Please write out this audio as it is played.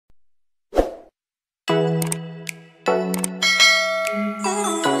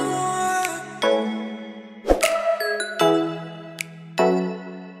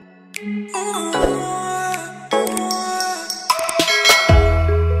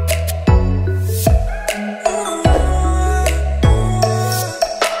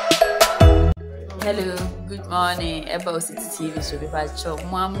morning, about TV show if I show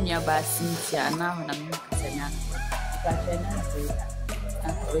mom nearby Cynthia now when I'm not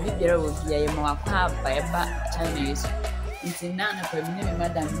Baby Pierre will be a more pub by a back Chinese. It's in Nana for me,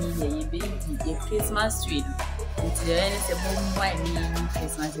 Madam Media, baby, a Christmas tree. It's the end of a white meaning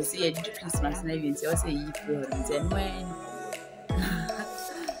Christmas. I say a Christmas navy, so I say you programs and when.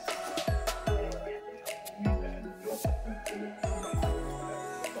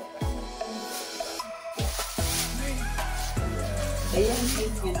 The young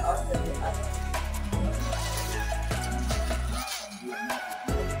kids can offer the other.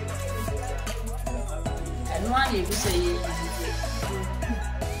 And one you say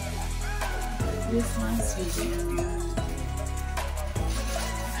Christmas video.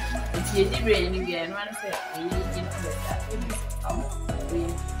 It's a different again. One said,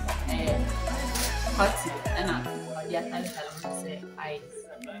 hot and on the other side, say ice.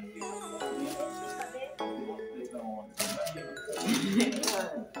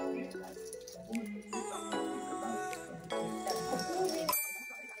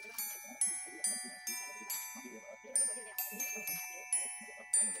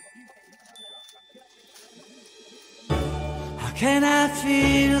 How can I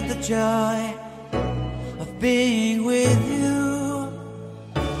feel the joy of being with you?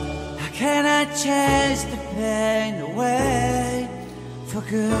 How can I chase the pain away for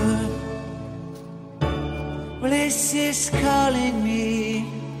good? Well, this is calling me,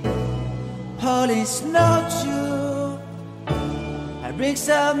 all is not true. I bring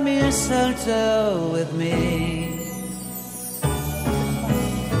some mistletoe with me.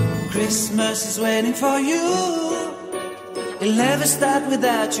 Christmas is waiting for you. It'll never start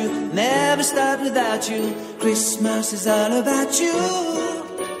without you, never start without you. Christmas is all about you.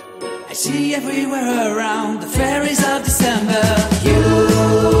 I see everywhere around the fairies of December.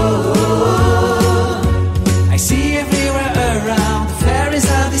 I see everywhere around the fairies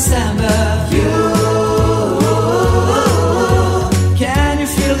of December. Can you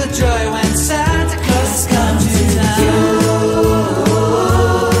feel the joy when Santa Claus has come to town?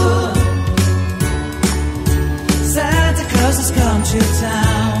 Santa Claus has come to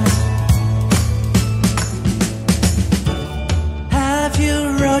town. Have you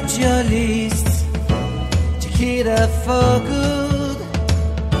wrote your list to hit up for good?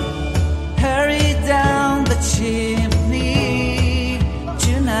 Hurry down the chimney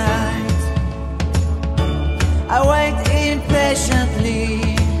tonight. I wait impatiently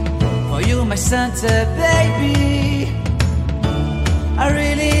for you, my Santa baby. I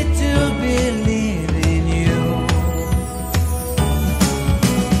really do believe in you.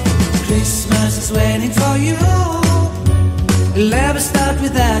 Christmas is waiting for you. It'll never start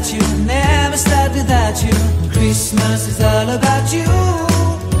without you, never start without you. Christmas is all about you.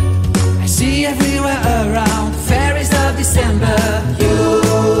 I see everywhere around the fairies of December.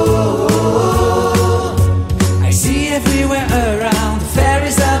 I see everywhere around the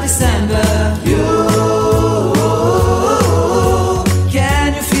fairies of December. Can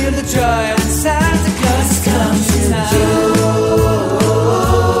you feel the joy when Santa Claus has come to town?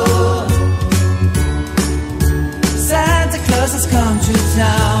 Santa Claus has come to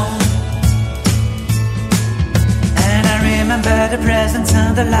town. And I remember the presents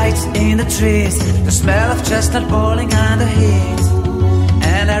and the lights in the trees, the smell of chestnut boiling under heat.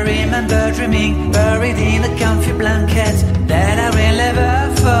 And I remember dreaming, buried in a comfy blanket that I will never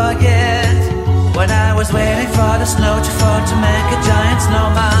forget. When I was waiting for the snow to fall to make a giant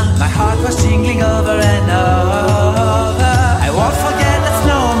snowman, my heart was jingling over and over. I won't forget that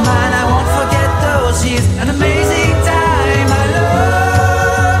snowman, I won't forget those years, an amazing time I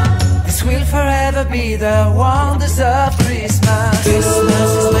love. This will forever be the wonders of Christmas. Christmas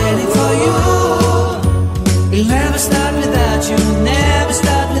is waiting for you. It'll never start without you, never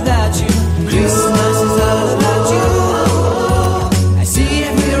start without you. Christmas is all about you. I see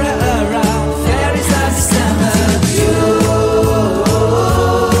everywhere around fairies of December.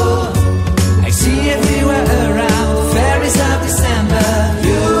 I see everywhere around fairies of December.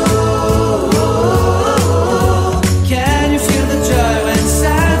 Can you feel the joy when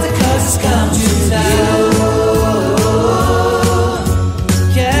Santa Claus has come to town?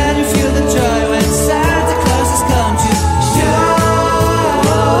 Can you feel the joy when Santa Claus has come to town?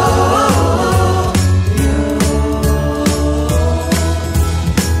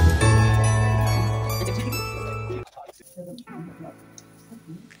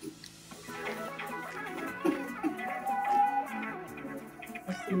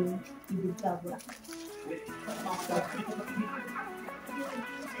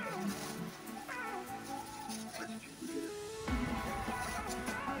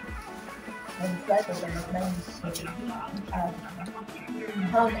 مساعدة لما تبين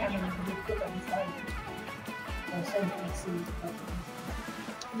هون أنا بدي كده مساعدة عشان تصير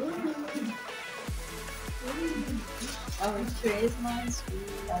Oh, Christmas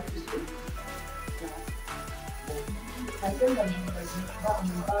tree. عشان لما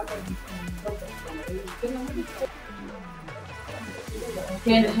بعض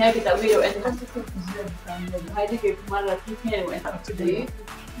كان هيك تأويل وأنت هاي كيف مرة كيف كان وأنت بتدري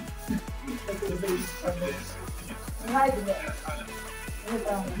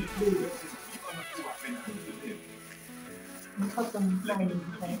نحط من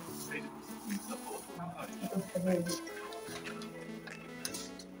ثاني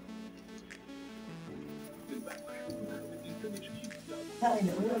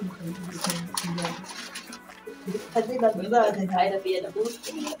خلينا بالبعد هاي فيها دبوس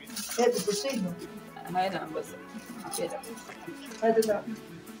هذا بسيطة هاي لا بس فيها دبوس هذا لا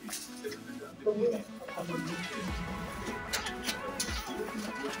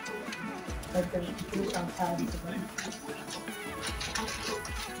هذا الفلوس عن حالي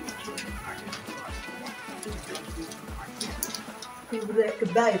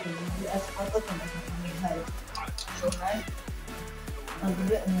كباية أصلا هاي شو هاي؟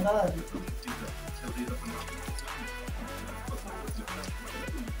 أنا راضي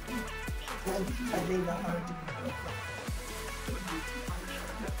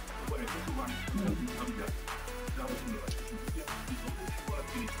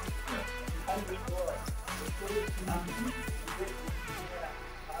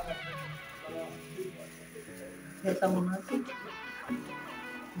هي طماطم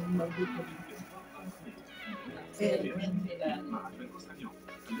موجودة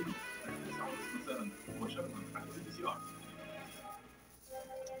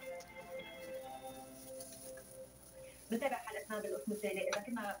نتابع حلقتنا بالقسم الثاني اذا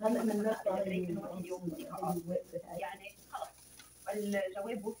كنا هلا من الناس اليوم يعني خلص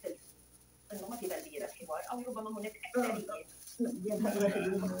الجواب وصل انه ما في بلديه للحوار او ربما هناك اكثريه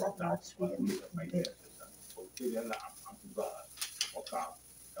وبالتالي هلا عم تتظاهر وقع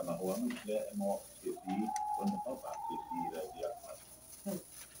كما هو من خلال المواقف السياسيه والمقاطعه السياسيه لزياد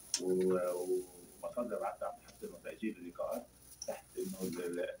ومصادر بعدها عم تحسن نتائج اللقاءات تحت انه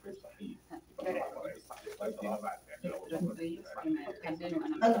الاسباب صحيه.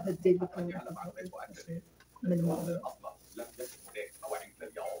 أنا بدي من اصلا لم يكن هناك مواعيد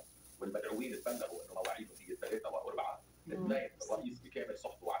لليوم والمدعوين تبلغوا انه مواعيدهم هي 3 و4 اثنين الرئيس بكامل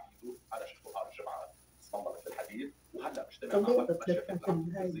صحته وعافيته انا شفته نهار الجمعه استنبط الحديث وهلا مجتمع مع وفد مشايخ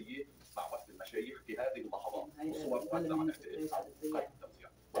الفرنسيه مع وفد المشايخ في هذه اللحظات والصور موزعه على قائمه التوزيع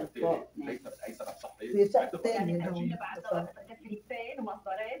وبالتالي ليس من اي سبب صحي في شق ثاني يعني بعد تسريبين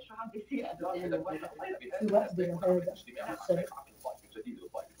ومصدرين شو عم بيصير في وحدة هذا جديد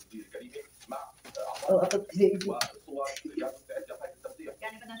للطائفه التوزيع الكريمه مع أعتقد زي وصور رجال مستعده لهذه التوزيع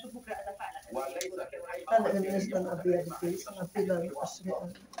يعني بدنا نشوف بكره اذا فعلا وليس أنا بالنسبة لأبيض الكيس أبيض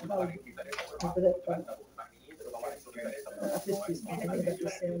الأشياء ما كان بشكل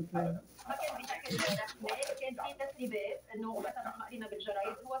رسمي كان في تسريبات انه مثلا ما قرينا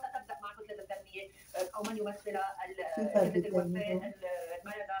بالجرايد هو ستبدا مع كتله التنميه او من يمثلها كتله الوفاء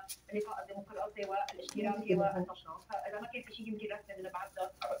المرضى اللقاء الديمقراطي والاشتراكي والنشاط فاذا ما كان في شيء يمكن رسمي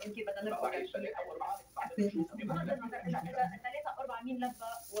بنبعثه يمكن بدنا نرفع شيء بغض النظر اذا 3-4 مين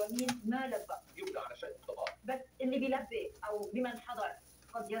لبى ومين ما لبى بس اللي بيلبي او بمن حضر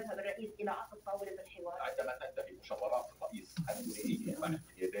قد يذهب الرئيس الى عقد طاوله الحوار عندما تنتهي مشاورات الرئيس الثنائيه مع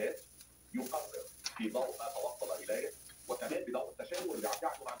القيادات يقرر في ضوء ما توصل اليه وكمان بضوء التشاور اللي عم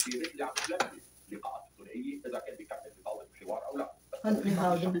يعملوا مع القيادات اللي عم تلبي لقاءات الثنائيه اذا كان بيكمل بطاوله الحوار او لا.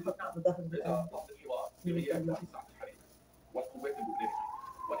 اذا طاوله الحوار بغياب رئيس عبد الحليم والقوات اللبنانيه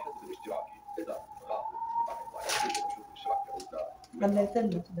والحزب الاشتراكي اذا غابوا بعد الحزب الاشتراكي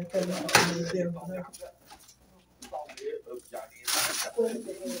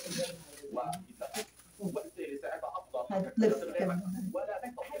وبالتالي ساعتها افضل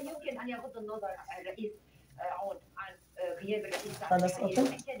هل يمكن ان يغض النظر الرئيس عون عن غياب الرئيس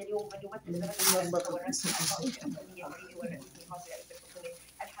كان اليوم من يمثل والرئيس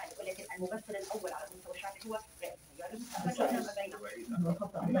الحالي ولكن الممثل الاول على مستوى الشعب هو رئيس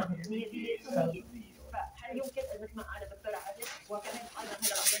فهل يمكن ان نسمع على الدكتور عادل وكمان ايضا هذا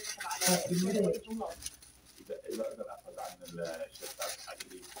الامر يحسب على الجمهور اذا اخذ عن الشركات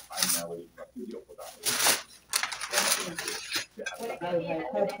الحاليه عنا والمركزيه ياخذ عن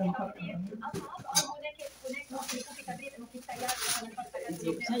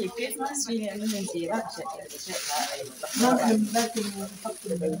هي كريسماس في من زيرة لكن نحط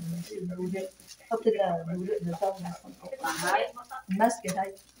الورق نظام الماسكة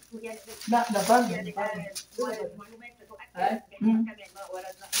هاي لا ده برضه معلومات تؤكد كمان ما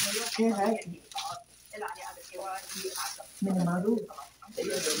وردنا انه هاي العلاقه بالحوار من المعروف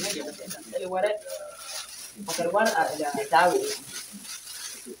الورق وكان الورقة إذا تعود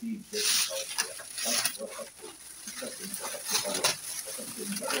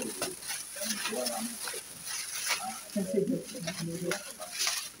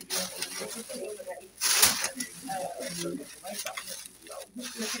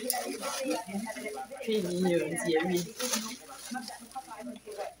في مليون زيادة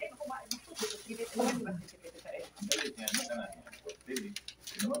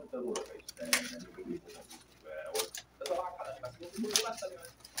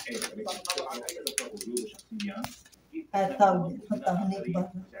الطاولة حطها هنيك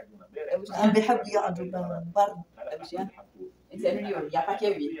برا أنا بيحبوا يقعدوا برا It's a million. Ya pa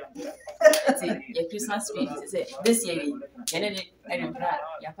kevi. It's a Christmas tree. It's this year. I don't know.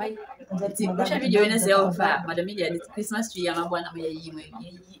 Ya pa. It's a video in a cell fa. Madam Media, it's Christmas tree. I'm one of my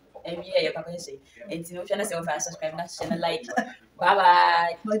every year. Ya pa say. And you know, channel cell fa. Subscribe na channel like. Bye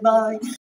bye. باي باي